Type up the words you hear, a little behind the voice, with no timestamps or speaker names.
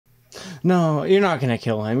No, you're not gonna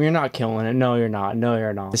kill him. You're not killing it. No, you're not. No,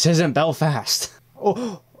 you're not. This isn't Belfast.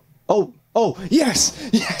 Oh, yes,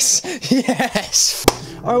 yes, yes.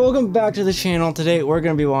 All right, welcome back to the channel. Today, we're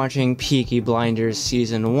going to be watching Peaky Blinders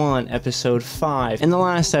Season 1, Episode 5. In the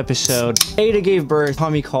last episode, Ada gave birth.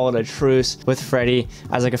 Tommy called a truce with Freddy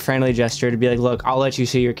as like a friendly gesture to be like, look, I'll let you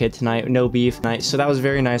see your kid tonight. No beef. So that was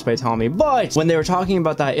very nice by Tommy. But when they were talking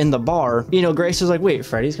about that in the bar, you know, Grace was like, wait,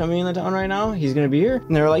 Freddy's coming in the town right now? He's going to be here?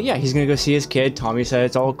 And they were like, yeah, he's going to go see his kid. Tommy said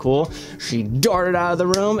it's all cool. She darted out of the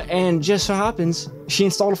room and just so happens, she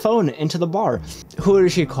installed a phone into the bar. Who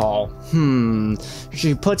does she call?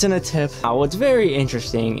 She puts in a tip. What's very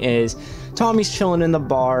interesting is Tommy's chilling in the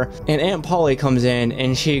bar and Aunt Polly comes in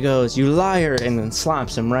and she goes, you liar, and then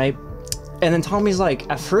slaps him, right? And then Tommy's like,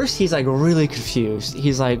 at first he's like really confused.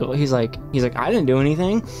 He's like, I didn't do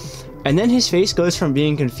anything. And then his face goes from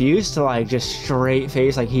being confused to like just straight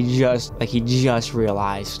face, like he just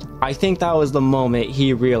realized. I think that was the moment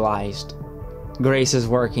he realized Grace is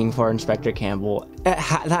working for Inspector Campbell. That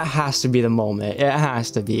has to be the moment. It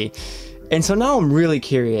has to be. And so now I'm really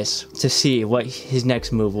curious to see what his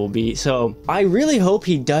next move will be. So I really hope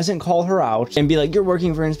he doesn't call her out and be like, you're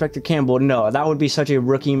working for Inspector Campbell. No, that would be such a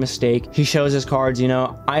rookie mistake. He shows his cards, you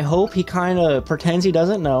know. I hope he kind of pretends he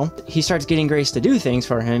doesn't know. He starts getting Grace to do things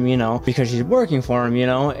for him, you know, because she's working for him, you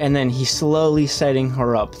know. And then he's slowly setting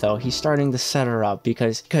her up, though. He's starting to set her up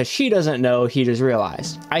because she doesn't know, he just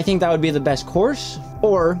realized. I think that would be the best course.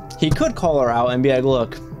 Or he could call her out and be like,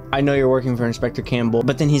 look, I know you're working for Inspector Campbell,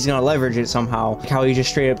 but then he's gonna leverage it somehow. Like how he just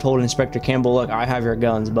straight up told Inspector Campbell, look, I have your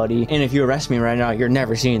guns, buddy. And if you arrest me right now, you're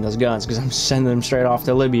never seeing those guns because I'm sending them straight off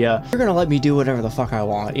to Libya. You're gonna let me do whatever the fuck I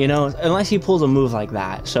want, you know? Unless he pulls a move like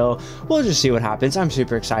that. So we'll just see what happens. I'm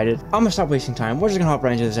super excited. I'm gonna stop wasting time. We're just gonna hop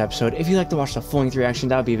right into this episode. If you'd like to watch the full-length reaction,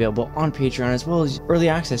 that'll be available on Patreon, as well as early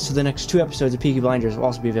access to the next 2 episodes of Peaky Blinders will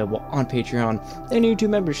also be available on Patreon and YouTube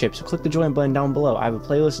membership. So click the join button down below. I have a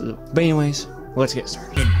playlist. But anyways, let's get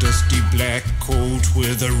started. A dusty black coat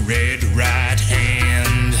with a red right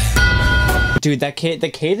hand. Dude, the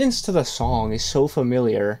cadence to the song is so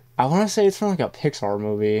familiar. I want to say it's from like a Pixar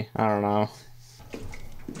movie. I don't know.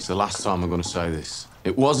 It's the last time I'm going to say this.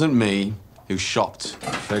 It wasn't me who shot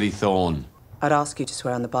Freddie Thorne. I'd ask you to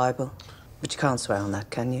swear on the Bible, but you can't swear on that,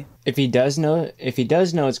 can you? If he does know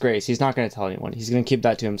it's Grace, he's not going to tell anyone. He's going to keep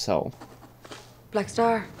that to himself. Black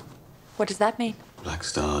Star, what does that mean? Black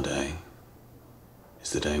Star Day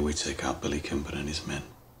is the day we take out Billy Kimber and his men.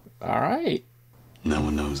 All right. No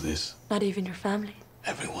one knows this. Not even your family?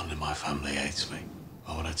 Everyone in my family hates me.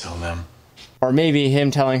 Why would I tell them? Or maybe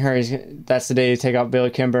him telling her that's the day to take out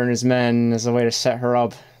Billy Kimber and his men is a way to set her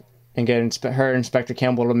up and get her Inspector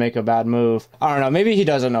Campbell to make a bad move. I don't know. Maybe he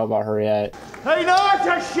doesn't know about her yet. Hey,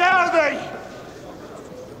 Arthur Shelby!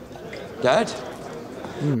 Dad?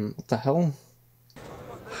 What the hell?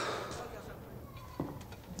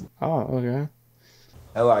 Oh, okay.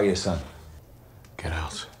 How are you, son? Get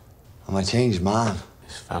out. I'm a changed man.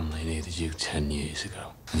 This family needed you 10 years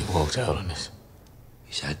ago. And you walked out on us.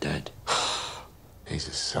 He's had Dad. He's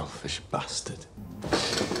a selfish bastard.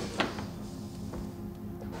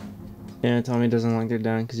 Yeah, Tommy doesn't like their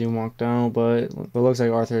dad because he walked out, but it looks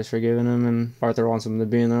like Arthur has forgiven him and Arthur wants him to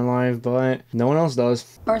be in their life, but no one else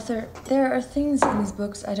does. Arthur, there are things in these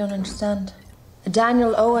books I don't understand.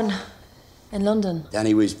 Daniel Owen in London.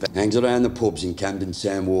 Danny Wisbang hangs around the pubs in Camden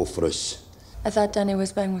Town Wharf for us. I thought Danny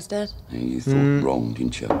Wisbang was dead. And you thought wrong,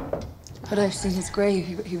 didn't you? But I've seen his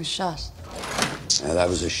grave. He was shot. Now, that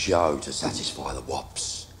was a show to satisfy the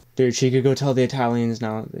wops. Dude, she could go tell the Italians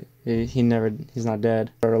now. He's not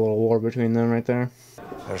dead. There's a little war between them right there.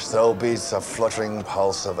 There still beats a fluttering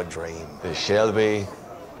pulse of a dream. The Shelby,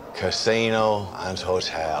 casino, and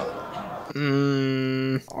hotel.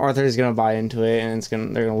 Arthur's gonna buy into it, and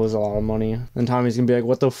they're gonna lose a lot of money. And Tommy's gonna be like,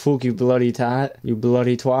 "What the fuck, you bloody tat, you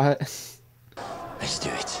bloody twat." Let's do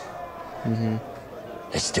it.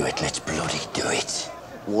 Let's do it. Let's bloody do it.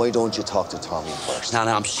 Why don't you talk to Tommy first? Now,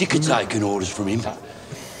 I'm sick of taking orders from him.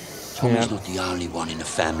 Tommy's not the only one in the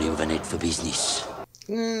family with an head for business.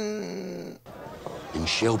 And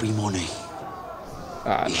Shelby money.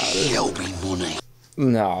 Shelby money.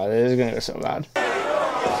 No, this is gonna go so bad.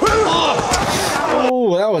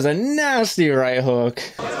 Oh, that was a nasty right hook.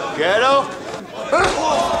 Get up!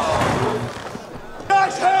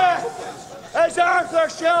 That's her! It's Arthur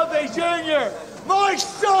Shelby Jr., my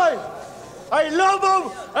son! I love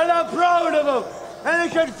him and I'm proud of him! And I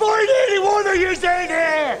can find any one of you in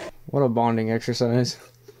here! What a bonding exercise.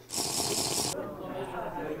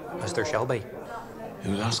 Mr. Shelby.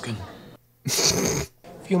 Who's asking? A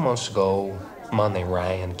few months ago, a man named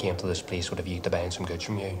Ryan came to this place with a view to buying some goods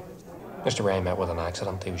from you. Mr. Ryan met with an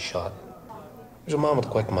accident. He was shot. There's a man with a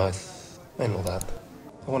quick mouth. I know that.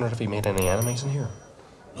 I wondered if he made any enemies in here.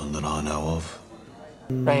 None that I know of.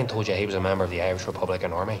 Ryan told you he was a member of the Irish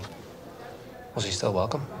Republican Army. Was he still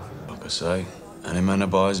welcome? Like I say, any man who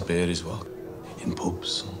buys beer is welcome. In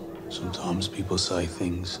pubs, sometimes people say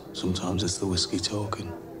things. Sometimes it's the whiskey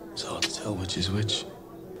talking. It's hard to tell which is which.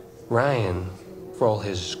 Ryan, for all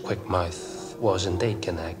his quick mouth, was indeed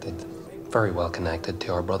connected. Very well connected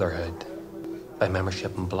to our brotherhood. By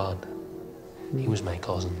membership and blood. He was my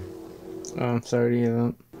cousin. Oh, I'm sorry to hear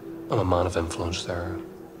that. I'm a man of influence there.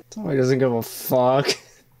 Somebody doesn't give a fuck.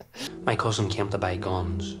 My cousin came to buy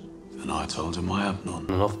guns. And I told him I have none.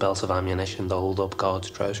 Enough belts of ammunition to hold up God's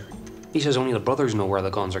trouser. He says only the brothers know where the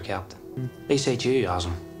guns are kept. They say to you,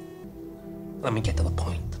 Asm. Let me get to the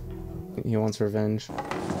point. He wants revenge.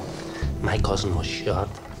 My cousin was shot.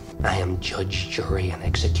 I am judge, jury, and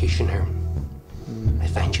executioner. I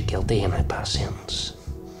find you guilty and I pass sentence.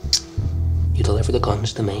 You deliver the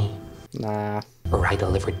guns to me. Nah. Or I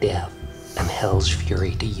deliver death and hell's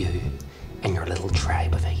fury to you and your little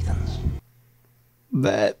tribe of heathens.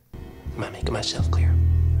 Bet. Am I making myself clear?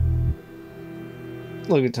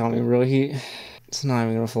 Look at Tommy, bro. It's not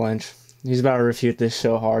even gonna flinch. He's about to refute this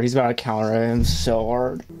so hard. He's about to counter him so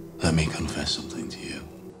hard. Let me confess something to you.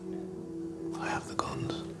 I have the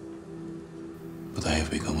guns. But they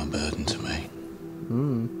have become a burden to me.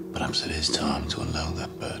 Perhaps it is time to unload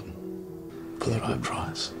that burden. For the right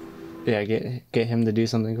price. Yeah, get him to do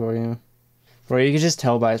something for you. Bro, you can just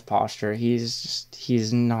tell by his posture.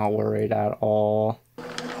 He's not worried at all.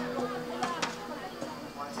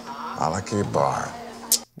 Malachi bar.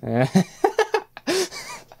 Yeah.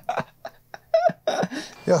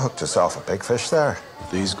 You hooked yourself a big fish there.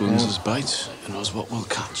 These guns as bait, who knows what we'll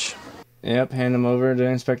catch. Yep, hand him over to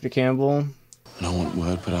Inspector Campbell. And I want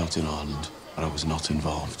word put out in Ireland that I was not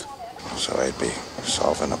involved. So I'd be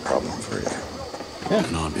solving a problem for you. Yeah.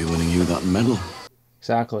 And I'd be winning you that medal.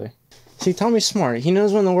 Exactly. See, Tommy's smart. He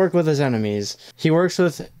knows when to work with his enemies. He works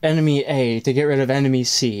with enemy A to get rid of enemy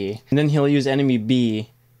C. And then he'll use enemy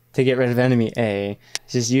B to get rid of enemy A.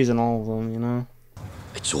 He's just using all of them, you know?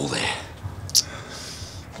 It's all there.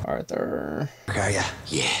 Arthur. Are ya?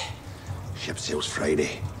 Yeah. Ship sails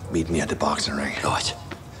Friday. Meet me at the boxing ring. Right.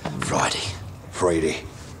 Friday.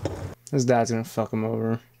 His dad's gonna fuck him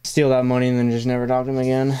over. Steal that money and then just never talk to him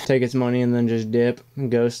again. Take his money and then just dip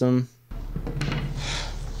and ghost him.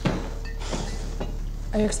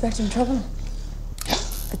 Are you expecting trouble?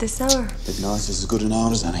 At this hour? Big nice is as good an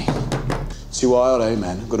hour as any. 2 IRA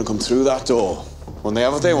men are gonna come through that door. When they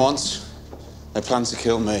have what they want, they plan to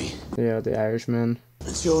kill me. Yeah, the Irishman.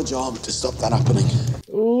 It's your job to stop that happening.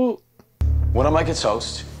 Ooh. When I make a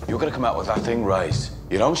toast, you're gonna come out with that thing raised.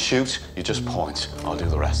 You don't shoot, you just point. I'll do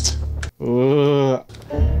the rest. Ooh.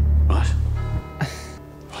 Right.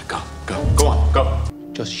 Right, go on, go.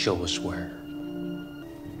 Just show us where.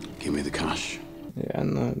 Give me the cash. Yeah,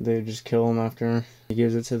 and they just kill him after he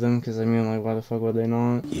gives it to them, because I mean, like, why the fuck would they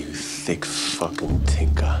not? You thick fucking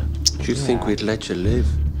tinker. Do you think we'd let you live?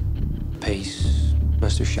 Peace,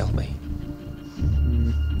 Mr. Shelby.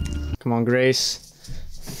 Come on, Grace.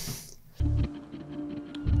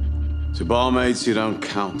 To barmaids, you don't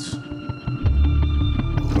count.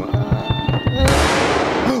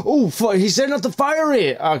 Oh, fuck, he said not to fire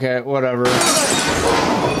it! Okay, whatever.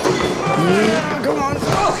 Come on.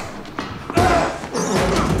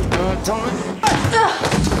 Tommy.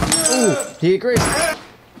 Ooh, he hit Grace.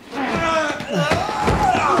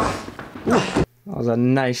 That was a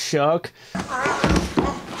nice shock.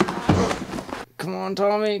 Come on,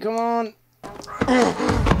 Tommy, come on.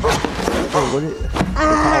 Oh, what is...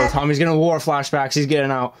 Oh, Tommy's getting war flashbacks. He's getting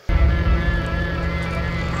out.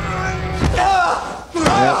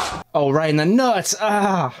 Yep. Oh, right in the nuts.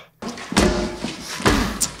 Ah.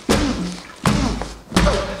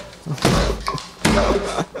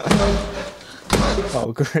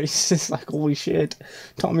 Oh, Grace is like, holy shit.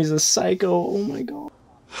 Tommy's a psycho. Oh my god.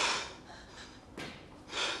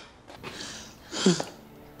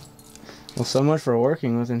 Well, so much for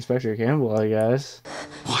working with Inspector Campbell, I guess.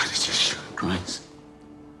 Why did you shoot Grace?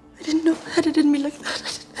 I didn't know I had it in me like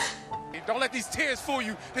that. Don't let these tears fool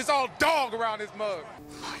you. There's all dog around this mug.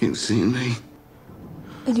 You've seen me.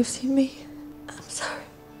 And you've seen me. I'm sorry.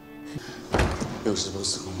 You were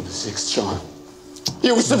supposed to come in the 6th time.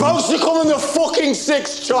 You were supposed to come in the fucking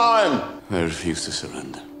 6th time! They refused to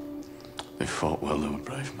surrender. They fought well, they were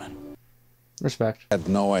brave men. Respect. I had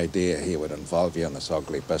no idea he would involve you in this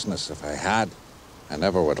ugly business. If I had, I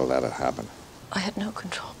never would have let it happen. I had no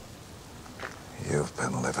control. You've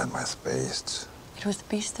been living with beasts. It was the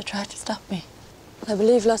beast that tried to stop me. I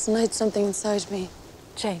believe last night something inside me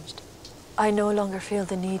changed. I no longer feel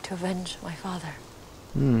the need to avenge my father.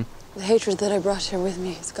 Hmm. The hatred that I brought here with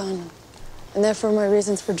me is gone, and therefore my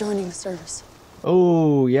reasons for joining the service.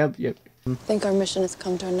 Oh, yep. I think our mission has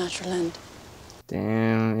come to a natural end.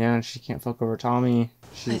 Damn, yeah, she can't fuck over Tommy.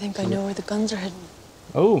 I think I know where the guns are hidden.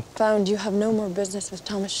 Oh. Found you have no more business with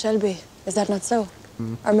Thomas Shelby. Is that not so?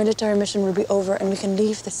 Our military mission will be over and we can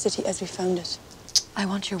leave the city as we found it. I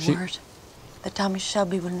want your word that Thomas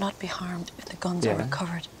Shelby will not be harmed if the guns are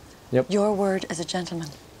recovered. Yep. Your word as a gentleman.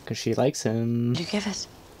 Because she likes him. Will you give it?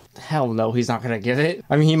 Hell no, he's not gonna give it.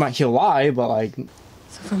 I mean, he'll lie, but like...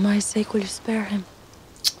 So for my sake, will you spare him?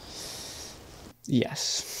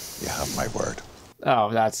 Yes. You have my word.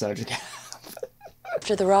 Oh, that's such a...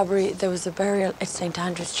 After the robbery, there was a burial at St.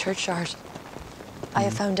 Andrew's churchyard. I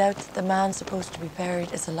have found out that the man supposed to be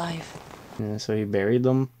buried is alive. Yeah, so he buried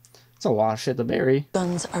them. It's a lot of shit to bury.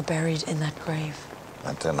 Guns are buried in that grave.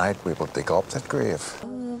 And tonight we will dig up that grave.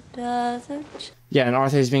 Yeah, and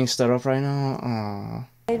Arthur's being stood up right now. Aww.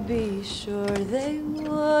 I'd be sure they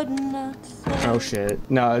would not say. Oh shit.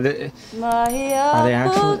 No, are they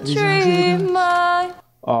actually the guns?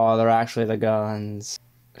 Oh, they're actually the guns.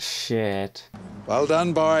 Shit. Well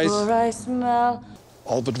done, boys. For I smell.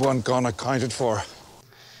 All but one gun accounted for.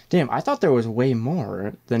 Damn, I thought there was way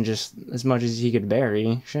more than just as much as he could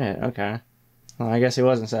bury. Shit, okay. Well, I guess he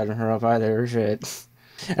wasn't setting her up either. Shit.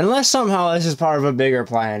 Unless somehow this is part of a bigger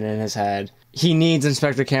plan in his head. He needs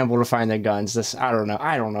Inspector Campbell to find the guns. I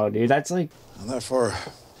don't know, dude. That's like... And therefore,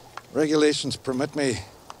 regulations permit me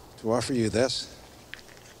to offer you this.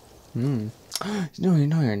 No,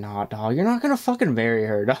 you're not, dog. You're not gonna fucking marry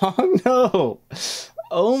her, dog. No.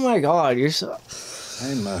 Oh my god, you're so...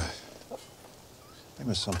 I'm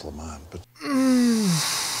a simple man, but...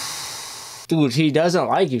 Dude, she doesn't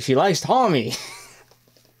like you. She likes Tommy.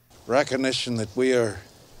 Recognition that we are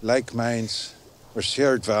like minds, or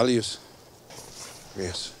shared values.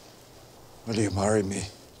 Grace, will you marry me?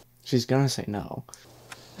 She's gonna say no.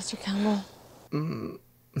 Mr. Campbell. You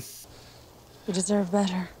deserve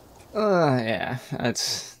better. Yeah,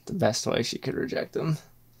 that's the best way she could reject him.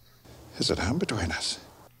 Is it him between us?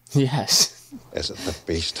 Yes. Is it the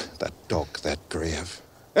beast that dug that grave?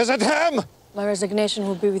 Is it him? My resignation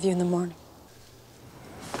will be with you in the morning.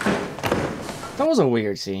 That was a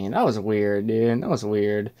weird scene. That was weird, dude. That was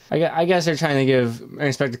weird. I guess they're trying to give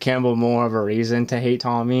Inspector Campbell more of a reason to hate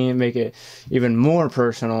Tommy and make it even more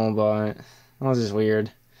personal, but that was just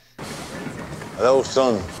weird. Hello,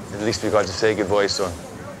 son. At least we got to say goodbye, son.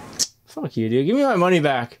 Fuck you, dude. Give me my money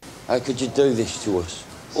back. How could you do this to us?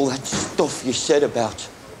 All that stuff you said about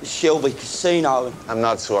the Shelby Casino. I'm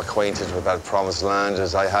not so acquainted with that promised land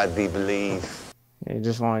as I had thee believe. Yeah, you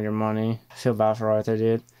just wanted your money. I feel bad for Arthur,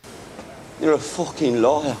 dude. You're a fucking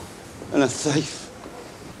liar and a thief.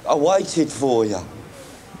 I waited for you.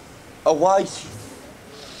 I waited.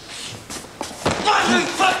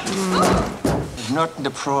 There's nothing to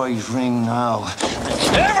prize ring now. If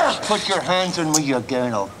you ever put your hands on me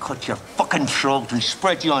again, I'll cut your fucking throat and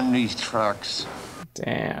spread you on these tracks.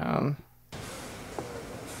 Damn.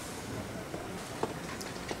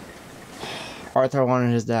 Arthur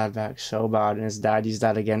wanted his dad back so bad, and his dad used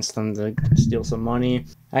that against him to steal some money.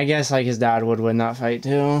 I guess, like, his dad would win that fight,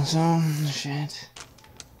 too, so, shit.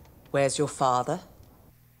 Where's your father?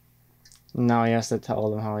 Now he has to tell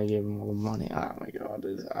them how he gave him all the money. Oh, my God.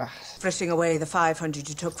 Frishing away the 500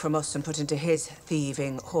 you took from us and put into his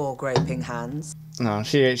thieving, whore-groping hands. No,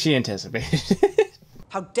 she anticipated.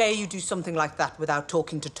 How dare you do something like that without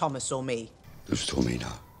talking to Thomas or me? Just told me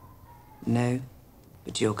now. No,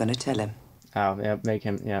 but you're gonna tell him. Oh, yeah, make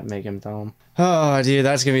him tell him. Oh, dude,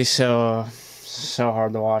 that's gonna be so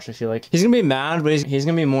hard to watch, I feel like. He's gonna be mad, but he's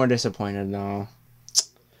gonna be more disappointed, though.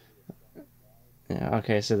 Yeah,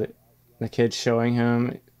 okay, so the kid's showing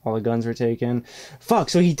him all the guns were taken. Fuck,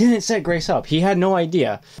 so he didn't set Grace up. He had no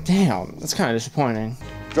idea. Damn, that's kind of disappointing.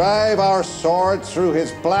 Drive our sword through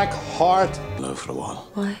his black heart. Low for a while.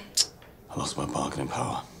 Why? I lost my bargaining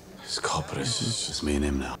power. His corporate is just me and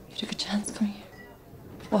him now. You took a chance coming here.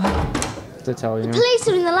 Why? To tell you. The police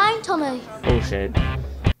are in the line, Tommy. Oh shit.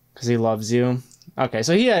 Because he loves you. Okay,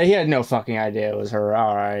 so he had no fucking idea it was her.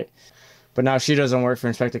 Alright. But now she doesn't work for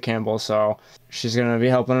Inspector Campbell, so she's gonna be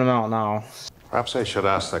helping him out now. Perhaps I should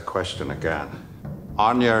ask that question again.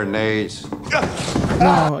 On your knees.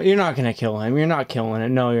 No, you're not gonna kill him. You're not killing it.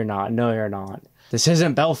 No, you're not. No, you're not. This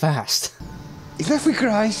isn't Belfast. He left with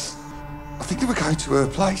Grace. I think they were going to her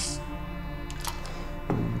place.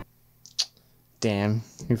 Damn,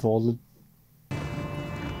 he folded.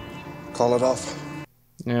 Call it off.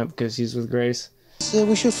 Yep, because he's with Grace. So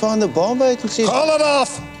we should find the bomb vacancy. Call it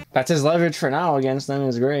off! That's his leverage for now against them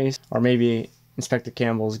is Grace. Or maybe Inspector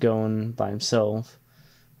Campbell's going by himself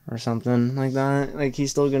or something like that. Like, he's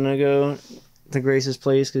still gonna go to Grace's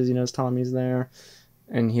place because he knows Tommy's there,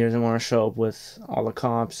 and he doesn't want to show up with all the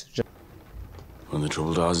cops. When the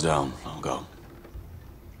trouble dies down, I'll go.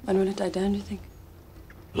 When will it die down, do you think?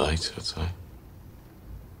 Late, I'd say.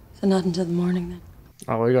 So not until the morning, then?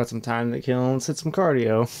 Oh, we got some time to kill. Let's hit some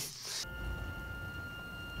cardio.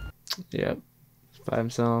 Yep. By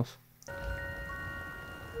himself.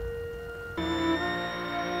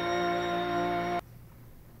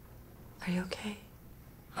 Are you okay?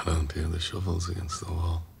 I don't hear the shovels against the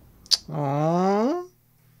wall. Aww.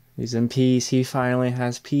 He's in peace. He finally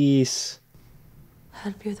has peace.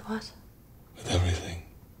 Help you with what? With everything.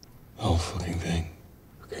 The whole fucking thing.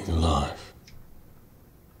 Fucking life.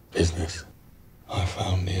 Business. I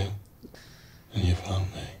found you. And you found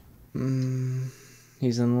me.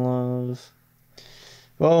 He's in love.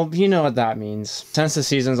 Well, you know what that means. Since the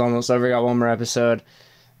season's almost over, we got one more episode.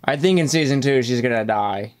 I think in season 2, she's gonna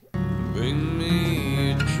die. Bring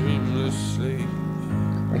me a dreamless sleep.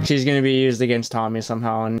 Like, she's gonna be used against Tommy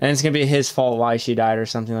somehow, and it's gonna be his fault why she died or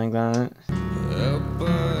something like that. Out by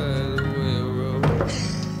the railroad.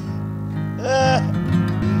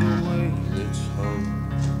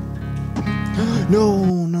 No,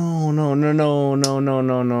 no, no, no, no, no, no,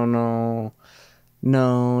 no, no, no.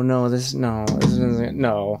 No, this isn't,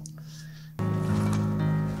 no. I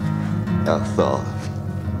thought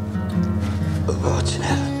of watching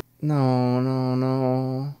it. No, no,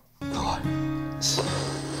 no.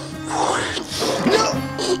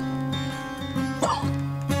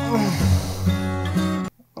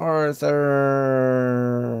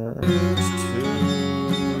 Arthur.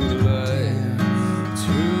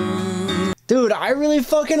 Dude, I really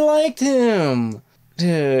fucking liked him.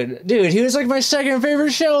 Dude, he was like my second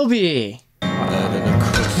favorite Shelby.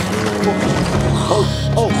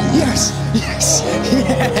 Oh, yes,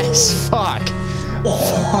 fuck.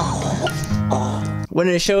 When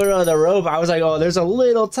it showed the rope, I was like, oh, there's a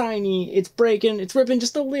little tiny, it's breaking, it's ripping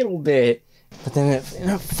just a little bit. But then it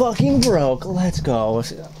fucking broke. Let's go.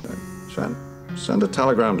 Send a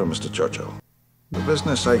telegram to Mr. Churchill. The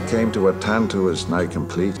business I came to attend to is now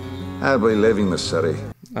complete. I'll be leaving the city.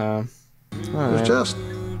 There's just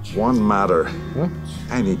one matter.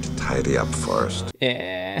 I need to tidy up first.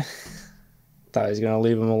 Yeah. Thought he was gonna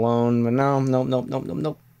leave him alone, but no,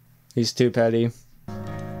 nope. He's too petty.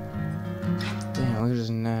 Damn, look at his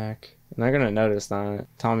neck. And they're gonna notice that.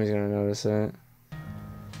 Tommy's gonna notice it.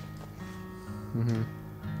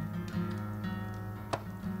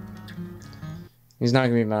 He's not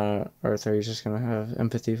gonna be mad at Arthur, he's just gonna have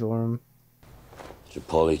empathy for him. So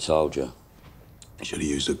Polly told you. I should have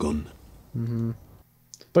used a gun.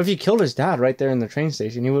 But if he killed his dad right there in the train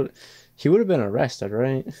station, he would have been arrested,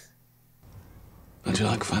 right? Don't you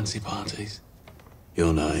like fancy parties?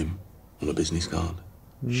 Your name on a business card.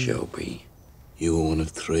 Shelby. You were one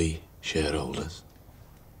of 3 shareholders.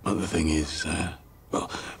 But the thing is, well,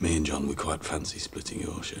 me and John, we quite fancy splitting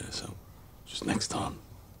your share, so just next time,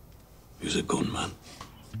 use a gun, man.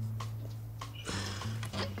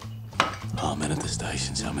 Our men at the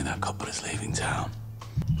station tell me that copper is leaving town.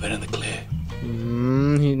 We're in the clear.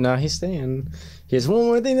 No, he's staying. He has one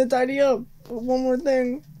more thing to tidy up. One more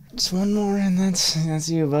thing. Just one more, and that's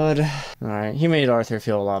you, bud. All right, he made Arthur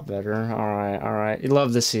feel a lot better. All right. You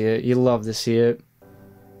love to see it.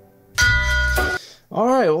 All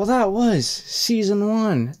right, well, that was season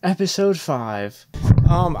 1, episode 5.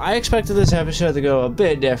 I expected this episode to go a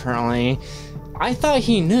bit differently. I thought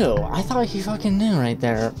he knew. I thought he fucking knew right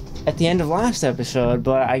there at the end of last episode,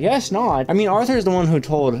 but I guess not. I mean, Arthur's the one who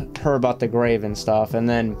told her about the grave and stuff, and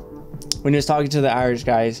then when he was talking to the Irish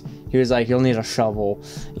guys, he was like, you'll need a shovel,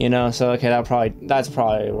 you know? So, okay, that's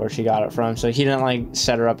probably where she got it from. So he didn't, like,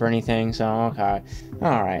 set her up or anything, so, okay.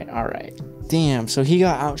 All right. Damn, so he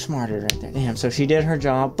got outsmarted right there. Damn, so she did her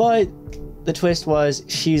job, but the twist was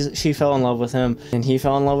she fell in love with him, and he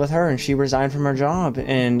fell in love with her, and she resigned from her job.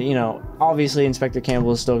 And, you know, obviously Inspector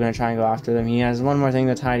Campbell is still going to try and go after them. He has one more thing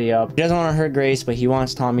to tidy up. He doesn't want to hurt Grace, but he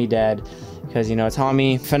wants Tommy dead. Because, you know,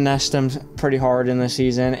 Tommy finessed him pretty hard in this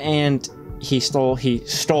season, and he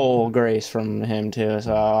stole Grace from him too,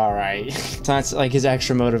 so alright. So that's like his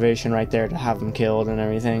extra motivation right there to have him killed and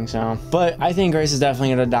everything, so. But I think Grace is definitely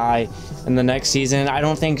gonna die in the next season. I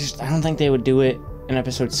don't think they would do it in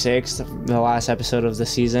episode 6, the last episode of the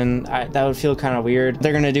season. That would feel kind of weird.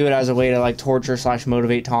 They're gonna do it as a way to like torture /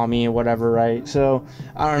 motivate Tommy or whatever, right? So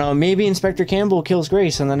I don't know, maybe Inspector Campbell kills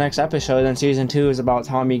Grace in the next episode, and season 2 is about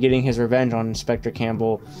Tommy getting his revenge on Inspector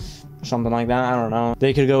Campbell, something like that. I don't know,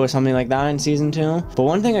 they could go with something like that in season 2. But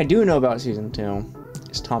one thing I do know about season 2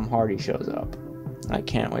 is Tom Hardy shows up. I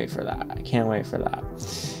can't wait for that. I can't wait for that.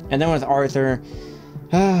 And then with Arthur,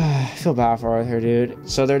 I feel bad for Arthur, dude.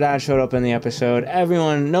 So their dad showed up in the episode.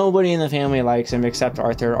 Nobody in the family likes him except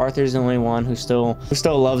Arthur. Arthur's the only one who still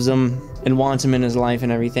loves him and wants him in his life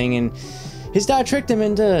and everything. And his dad tricked him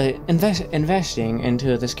into investing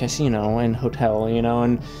into this casino and hotel, you know.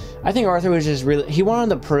 And I think Arthur was just he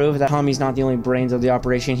wanted to prove that Tommy's not the only brains of the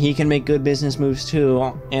operation. He can make good business moves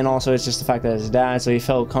too. And also it's just the fact that his dad, so he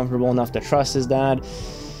felt comfortable enough to trust his dad.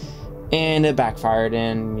 And it backfired,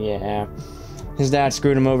 and yeah. His dad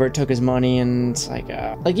screwed him over, took his money, and it's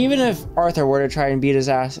like even if Arthur were to try and beat his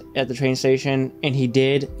ass at the train station, and he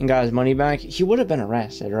did, and got his money back, he would have been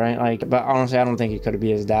arrested, right? Like, but honestly, I don't think he could have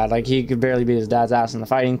beat his dad. Like, he could barely beat his dad's ass in the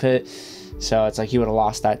fighting pit, so it's like he would have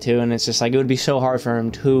lost that too, and it's just like, it would be so hard for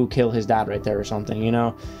him to kill his dad right there or something, you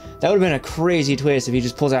know? That would have been a crazy twist if he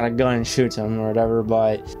just pulls out a gun and shoots him or whatever,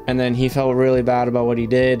 and then he felt really bad about what he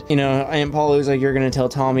did. You know, Aunt Paula was like, you're gonna tell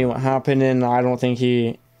Tommy what happened, and I don't think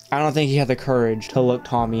he had the courage to look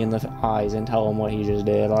Tommy in the eyes and tell him what he just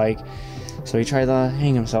did. Like, so he tried to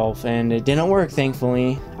hang himself, and it didn't work,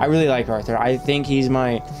 thankfully. I really like Arthur. I think he's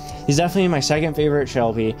definitely my second favorite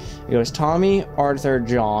Shelby. It goes Tommy, Arthur,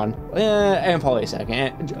 John, and Polly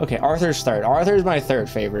second. Okay, Arthur's third. Arthur's my third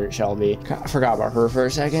favorite Shelby. I forgot about her for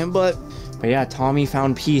a second, but yeah, Tommy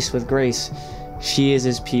found peace with Grace. She is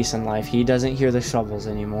his peace in life. He doesn't hear the shovels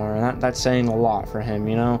anymore, and that's saying a lot for him,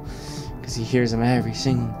 you know? Because he hears them every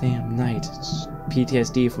single damn night. It's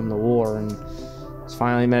PTSD from the war, and he's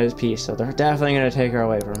finally met his peace. So they're definitely going to take her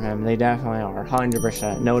away from him. They definitely are.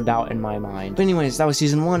 100%. No doubt in my mind. But anyways, that was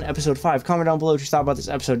season 1, episode 5. Comment down below what you thought about this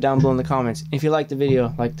episode down below in the comments. If you liked the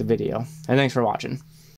video, like the video. And thanks for watching.